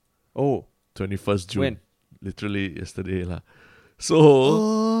 21st June. When? Literally yesterday.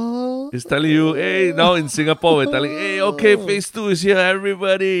 So, it's telling you, hey, now in Singapore, we're telling, hey, okay, phase 2 is here,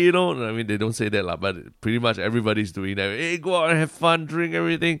 everybody, I mean, they don't say that, but pretty much everybody's doing that. Hey, go out and have fun, drink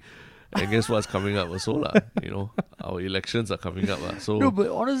everything. And guess what's coming up also, our elections are coming up. So no, but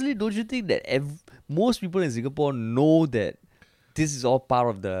honestly, don't you think that most people in Singapore know that this is all part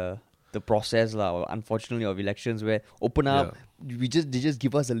of the process, unfortunately, of elections, where open up, they just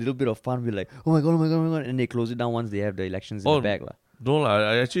give us a little bit of fun. We're like, oh my god, and they close it down once they have the elections in the back. No,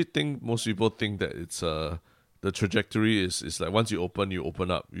 I actually think most people think that it's the trajectory is like once you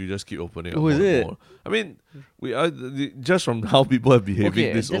open up, you just keep opening up. Oh, is it? More. I mean, we are just from how people are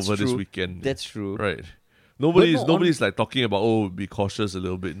behaving this weekend. That's true, right? Nobody's like talking about be cautious a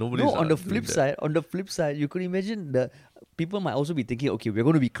little bit. Nobody's on the flip side, you could imagine the people might also be thinking, okay, we're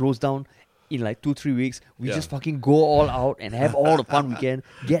going to be closed down in like 2-3 weeks. We just fucking go all out and have all the fun we can,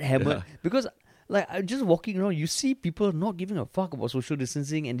 get hammered. Because like I'm just walking around, you see people not giving a fuck about social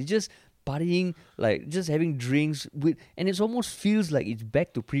distancing and they just partying, like just having drinks and it almost feels like it's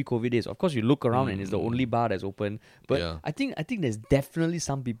back to pre-COVID days. Of course, you look around and it's the only bar that's open. But I think there's definitely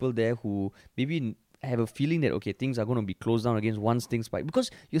some people there who maybe have a feeling that, okay, things are going to be closed down again once things spike.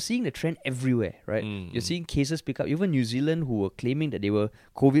 Because you're seeing the trend everywhere, right? You're seeing cases pick up. Even New Zealand, who were claiming that they were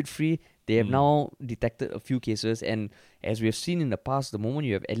COVID-free, they have now detected a few cases. And as we have seen in the past, the moment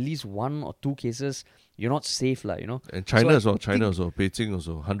you have at least 1 or 2 cases, you're not safe, And China as well, Beijing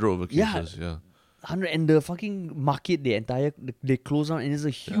also, 100 over cases, 100, and the fucking market, they close down, and it's a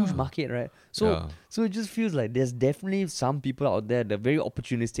huge market, right? So it just feels like there's definitely some people out there, the very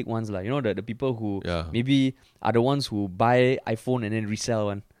opportunistic ones, the people who maybe are the ones who buy iPhone and then resell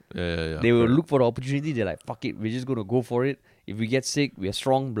one. They will look for the opportunity. They're like, fuck it, we're just gonna go for it. If we get sick, we are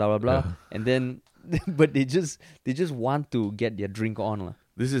strong, blah blah blah. And then, but they just want to get their drink on.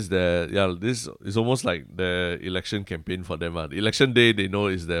 This is this is almost like the election campaign for them. The election day, they know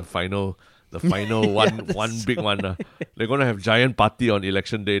is the final one big one. They're going to have giant party on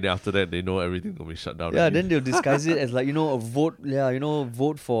election day. Then after that, they know everything's going to be shut down. Yeah, then they'll disguise it as a vote. Yeah,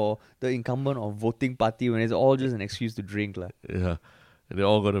 vote for the incumbent or voting party when it's all just an excuse to drink. Yeah, and they're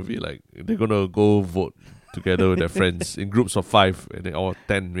all going to be like, they're going to go vote together with their friends in groups of 5 or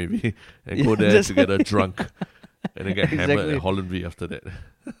 10 maybe, and go there together drunk. And then get hammered at Holland Village after that.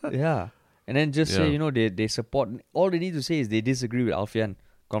 Yeah. And then just say, they support. All they need to say is they disagree with Alfian.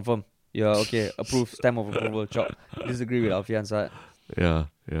 Confirm. Yeah, okay. Approve. Stamp of approval. Chop. Disagree with Alfian side. Yeah.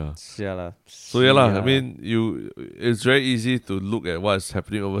 So I mean, it's very easy to look at what's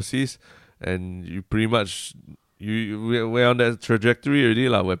happening overseas, and you pretty much we're on that trajectory already,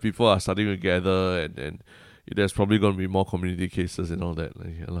 where people are starting to gather, and there's probably going to be more community cases and all that.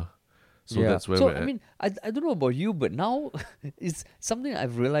 So that's where we're at. I mean, I don't know about you, but now it's something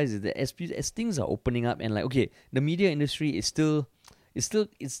I've realized is that as things are opening up and the media industry is still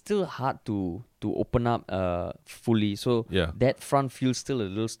hard to open up fully. So that front feels still a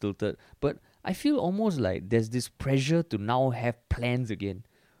little stilted. But I feel almost like there's this pressure to now have plans again,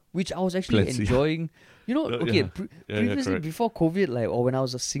 which I was actually enjoying. Previously before COVID, or when I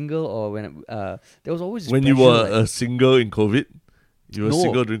was a single, or when there was always this when you were a single in COVID. You were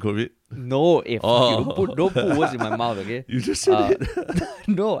single during COVID? No, fuck you. Don't put words in my mouth, okay? You just said it.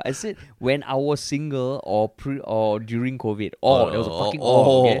 No, I said when I was single or during COVID. There was a fucking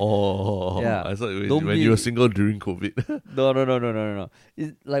okay? Yeah. I thought when you were single during COVID. No.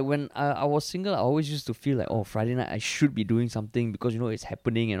 It's like when I was single, I always used to feel like, Friday night I should be doing something because, it's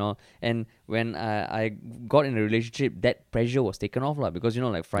happening and all. And when I got in a relationship, that pressure was taken off, because,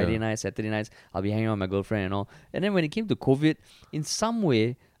 like Friday nights, Saturday nights, I'll be hanging out with my girlfriend and all. And then when it came to COVID, in some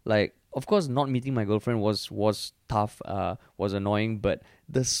way, like, of course, not meeting my girlfriend was tough, was annoying, but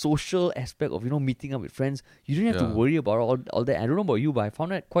the social aspect of, meeting up with friends, you didn't have to worry about all that. I don't know about you, but I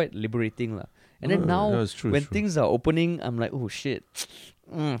found that quite liberating. And then now, when things are opening, I'm like, oh shit.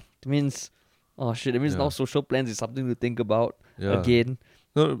 It means now social plans is something to think about again.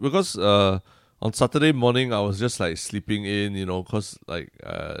 No, because on Saturday morning, I was just like sleeping in, because like,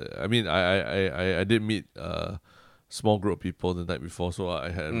 I did meet small group of people the night before, so I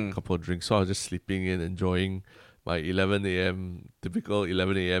had a couple of drinks. So I was just sleeping in, enjoying my 11 a.m. typical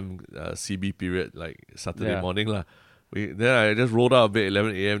 11 a.m. CB period, like Saturday morning lah. Then I just rolled out of bed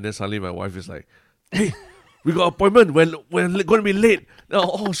 11 a.m. Then suddenly my wife is like, "Hey, we got appointment. We're going to be late."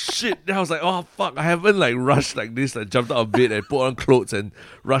 Oh shit! Then I was like, "Oh fuck! I haven't like rushed like this. I jumped out of bed and put on clothes and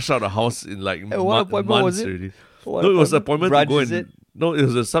rushed out of the house in like months already." No, it was an appointment to go and. No, it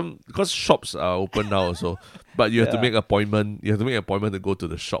was because shops are open now also, but you have to make appointment. You have to make an appointment to go to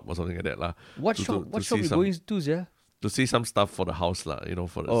the shop or something like that lah. What shop? What shop you going to, yeah? To see some stuff for the house lah,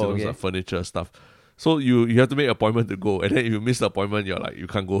 for the furniture stuff. So you have to make an appointment to go, and then if you miss the appointment, you're like you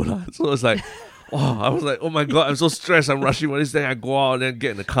can't go lah. So it's like, I was like, oh my god, I'm so stressed. I'm rushing for this. Then I go out and then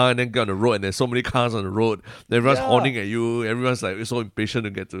get in the car and then get on the road, and there's so many cars on the road. Then everyone's horning at you. Everyone's like so impatient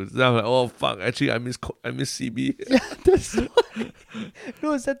to get to. Then I'm like, oh fuck, actually I miss CB. Yeah, that's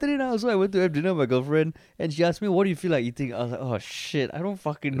no, Saturday night also I went to have dinner with my girlfriend, and she asked me, what do you feel like eating? I was like, oh shit, I don't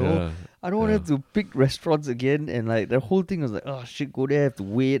fucking know. Yeah. I don't want to have to pick restaurants again, and like the whole thing was like, oh shit, go there, have to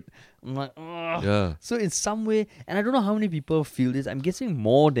wait. I'm like, ugh. Yeah. So in some way, and I don't know how many people feel this, I'm guessing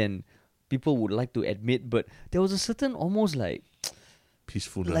more than people would like to admit, but there was a certain almost like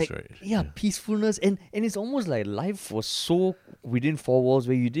peacefulness, right? Yeah, peacefulness, and it's almost like life was so within four walls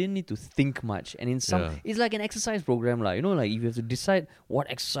where you didn't need to think much. And in some, it's like an exercise program, like like if you have to decide what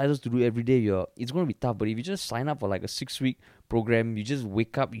exercises to do every day, it's going to be tough. But if you just sign up for like a 6-week program, you just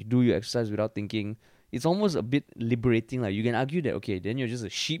wake up, you do your exercise without thinking. It's almost a bit liberating. Like you can argue that then you're just a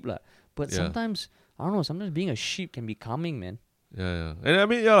sheep, but sometimes I don't know. Sometimes being a sheep can be calming, man. Yeah. And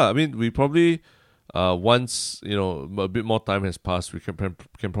I mean, we probably once a bit more time has passed, we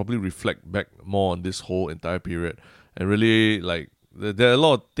can probably reflect back more on this whole entire period, and really like there are a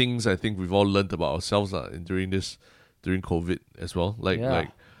lot of things I think we've all learned about ourselves during COVID as well. Like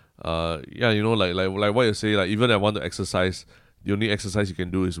what you say, like even I want to exercise, the only exercise you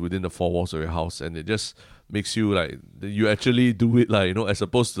can do is within the four walls of your house, and it just makes you like you actually do it as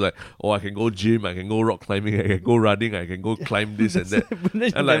opposed to like, I can go gym, I can go rock climbing, I can go running, I can go climb this and that,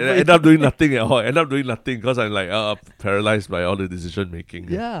 and like I end up doing nothing at all. I end up doing nothing because I'm like paralyzed by all the decision making.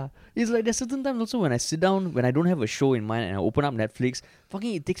 Yeah. It's like there's certain times also when I sit down, when I don't have a show in mind and I open up Netflix,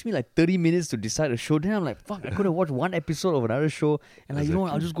 it takes me like 30 minutes to decide a show. Then I'm like, fuck, I could have watched one episode of another show, and like,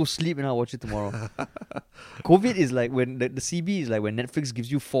 I'll just go sleep and I'll watch it tomorrow. COVID is like when the CB is like when Netflix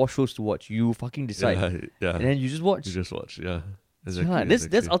gives you 4 shows to watch, you fucking decide. Yeah. And then you just watch. Yeah. Exactly. Yeah,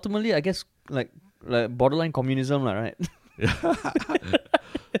 that's ultimately, I guess, like borderline communism, right? Yeah.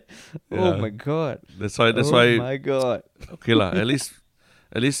 Oh my god. That's why. Oh my god. Okay lah.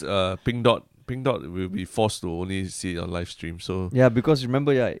 At least Pink Dot will be forced to only see it on live stream. So yeah, because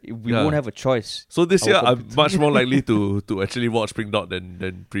remember, we won't have a choice. So this year I'm much more likely to actually watch Pink Dot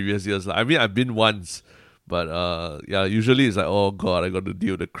than previous years. I mean, I've been once, but usually it's like, oh god, I got to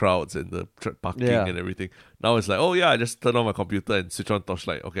deal with the crowds and the parking and everything. Now it's like, I just turn on my computer and switch on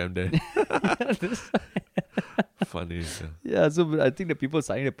torchlight. Okay, I'm there. Funny. Yeah, so I think the people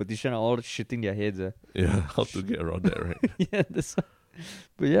signing the petition are all shitting their heads. Yeah, how to get around that, right? Yeah,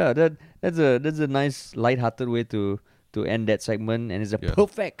 but yeah, that's a nice light-hearted way to end that segment, and it's a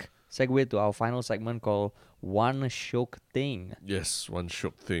perfect segue to our final segment called One Shook Thing. Yes, One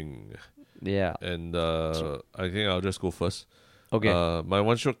Shook Thing. Yeah. And I think I'll just go first. Okay. My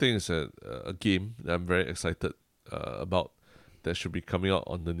One Shook Thing is a game that I'm very excited about that should be coming out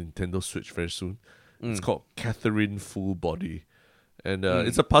on the Nintendo Switch very soon. It's called Catherine Full Body. And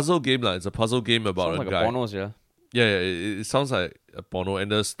it's a puzzle game. It's a puzzle game about sounds a like guy. A pornos, yeah. Yeah, it sounds like a porno,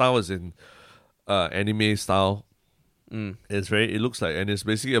 and the style is in anime style. It looks like, and it's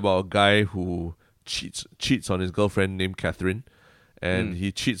basically about a guy who cheats on his girlfriend named Catherine, and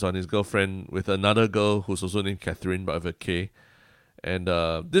he cheats on his girlfriend with another girl who's also named Catherine but with a K, And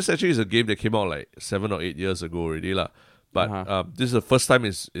this actually is a game that came out like 7 or 8 years ago already lah. But this is the first time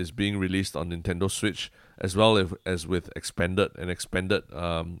it's being released on Nintendo Switch, as well as with expanded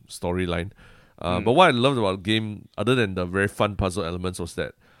storyline. But what I loved about the game, other than the very fun puzzle elements, was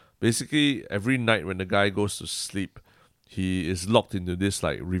that basically every night when the guy goes to sleep, he is locked into this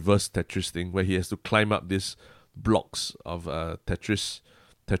like reverse Tetris thing where he has to climb up these blocks of Tetris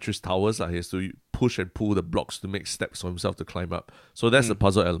towers. He has to push and pull the blocks to make steps for himself to climb up. So that's the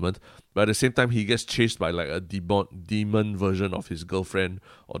puzzle element. But at the same time, he gets chased by like a demon version of his girlfriend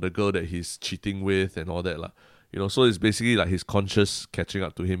or the girl that he's cheating with and all that lah. So it's basically like his conscious catching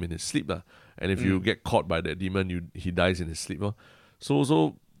up to him in his sleep lah. And if you get caught by that demon, he dies in his sleep lah.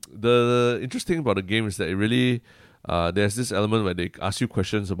 So the interesting about the game is that it really there's this element where they ask you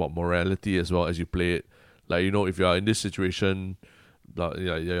questions about morality as well as you play it. Like, if you are in this situation,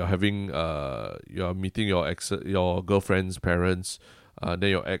 you're meeting your girlfriend's parents, then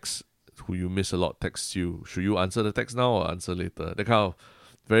your ex, who you miss a lot, texts you. Should you answer the text now or answer later? The kind of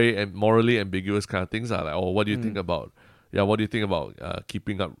very morally ambiguous kind of things are like, what do you think about? Yeah, what do you think about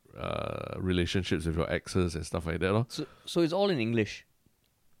keeping up relationships with your exes and stuff like that? No? So it's all in English.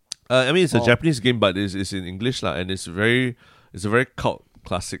 It's a Japanese game, but it's in English lah, and it's a very cult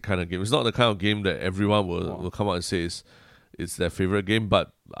classic kind of game. It's not the kind of game that everyone will come out and say it's their favorite game,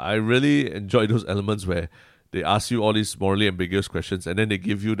 but I really enjoy those elements where they ask you all these morally ambiguous questions and then they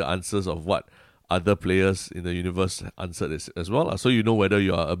give you the answers of what other players in the universe answered as well. So you know whether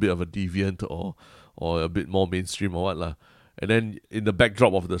you are a bit of a deviant or a bit more mainstream or what lah. And then in the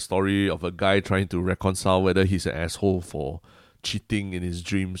backdrop of the story of a guy trying to reconcile whether he's an asshole for cheating in his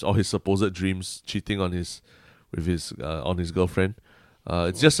dreams or his supposed dreams, cheating on his girlfriend.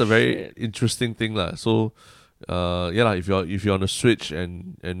 It's just a very interesting thing lah. So if you're on a Switch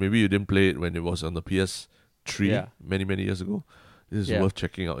and maybe you didn't play it when it was on the PS3 many years ago, this is worth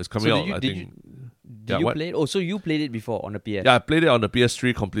checking out. It's coming out. Did you play it? Oh, so you played it before on the PS? Yeah, I played it on the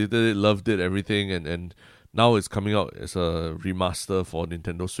PS3, completed it, loved it, everything, and now it's coming out as a remaster for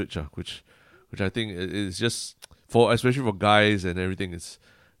Nintendo Switch, which I think is just especially for guys and everything.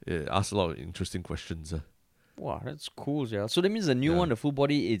 It asks a lot of interesting questions. Wow, that's cool, yeah. So that means the new one, the Full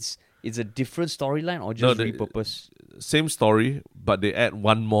Body, it's a different storyline or just repurposed? Same story, but they add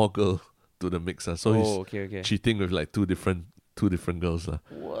one more girl to the mix. So he's cheating with like two different girls.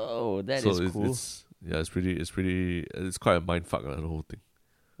 Whoa, that is cool. It's quite a mindfuck, the whole thing.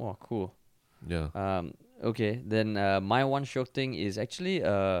 Wow, cool. Yeah. Okay, then my one show thing is actually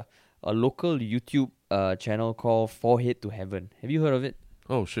a local YouTube channel called Forehead to Heaven. Have you heard of it?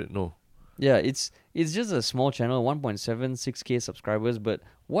 Oh shit, no. Yeah, it's just a small channel, 1.76k subscribers, but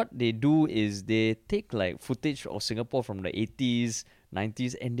what they do is they take like footage of Singapore from the 80s,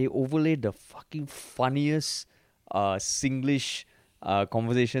 90s, and they overlay the fucking funniest Singlish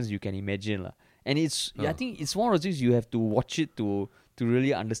conversations you can imagine lah. And I think it's one of those things you have to watch it to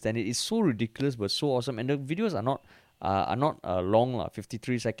really understand it. It's so ridiculous but so awesome, and the videos are not long lah,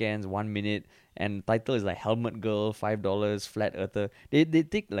 53 seconds, 1 minute, and title is like Helmet Girl, $5, Flat Earther. They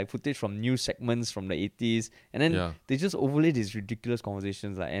take like footage from news segments from the 80s, and then they just overlay these ridiculous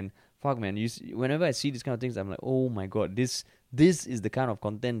conversations lah. And fuck man, whenever I see these kind of things, I'm like, oh my god, this is the kind of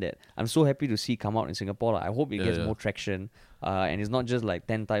content that I'm so happy to see come out in Singapore. I hope it gets more traction, and it's not just like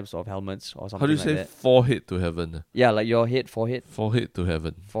 10 types of helmets or something like that. How do you say Forehead to Heaven? Yeah, like your head, forehead. Forehead to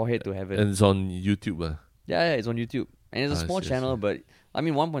Heaven. Forehead to Heaven. And it's on YouTube. Yeah, it's on YouTube. And it's a small channel, but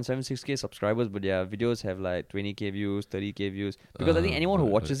 1.76k subscribers, but their videos have like 20k views, 30k views. Because I think anyone who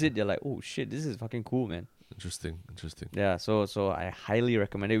watches it, they're like, oh shit, this is fucking cool, man. Interesting. Yeah, so I highly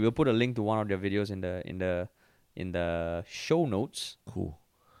recommend it. We'll put a link to one of their videos in the show notes.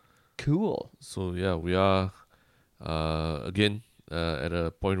 Cool. So yeah, we are again at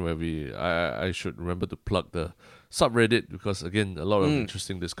a point where I should remember to plug the subreddit, because again a lot of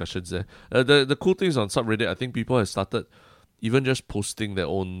interesting discussions there. The cool things on subreddit, I think people have started even just posting their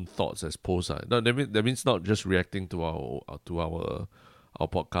own thoughts as posts. No, that means not just reacting to our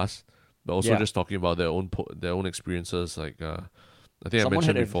podcast, but also just talking about their own experiences. Like I think someone I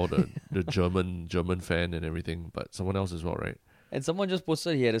mentioned before the German fan and everything, but someone else as well, right? And someone just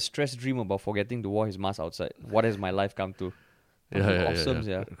posted he had a stress dream about forgetting to wear his mask outside. What has my life come to? Awesome.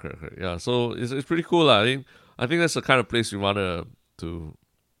 Correct. Yeah, so it's pretty cool lah. I think that's the kind of place we want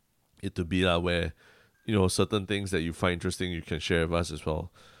it to be lah, where certain things that you find interesting you can share with us as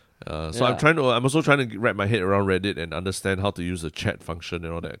well. So I'm also trying to wrap my head around Reddit and understand how to use the chat function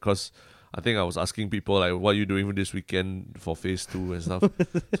and all that, because I think I was asking people like, what are you doing this weekend for phase 2 and stuff.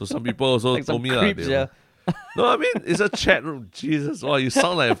 So some people also like told me creeps, no, I mean it's a chat room. Jesus, wow, you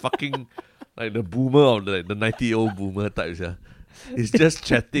sound like a fucking like the boomer of the 90-year-old boomer types, yeah. It's just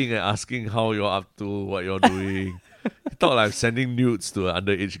chatting and asking how you're up to, what you're doing. He thought I'm sending nudes to an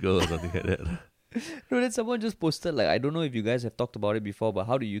underage girl or something like that. No, then someone just posted, like, I don't know if you guys have talked about it before, but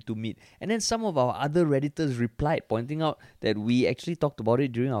how do you two meet? And then some of our other Redditors replied, pointing out that we actually talked about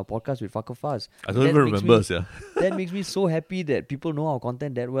it during our podcast with Fakafaz. I don't even remember, yeah. That makes me so happy that people know our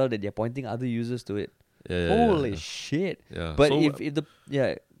content that well that they're pointing other users to it. Holy shit. Yeah. But so, if the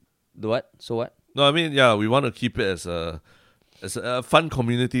what? So what? No, I mean, yeah, we want to keep it as a fun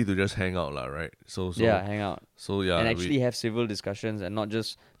community to just hang out, right? So yeah, hang out. So yeah, and actually have civil discussions and not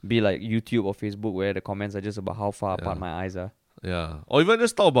just be like YouTube or Facebook where the comments are just about how far apart my eyes are. Yeah, or even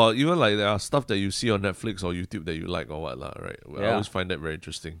just talk about even like there are stuff that you see on Netflix or YouTube that you like or what right? I always find that very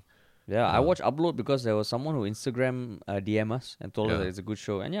interesting. Yeah, I watch Upload because there was someone who Instagram DM us and told us that it's a good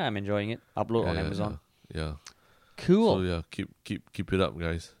show, and I'm enjoying it. Upload on Amazon. Yeah. Cool. So yeah, keep it up,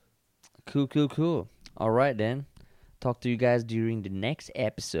 guys. Cool. All right then. Talk to you guys during the next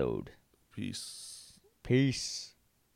episode. Peace. Peace.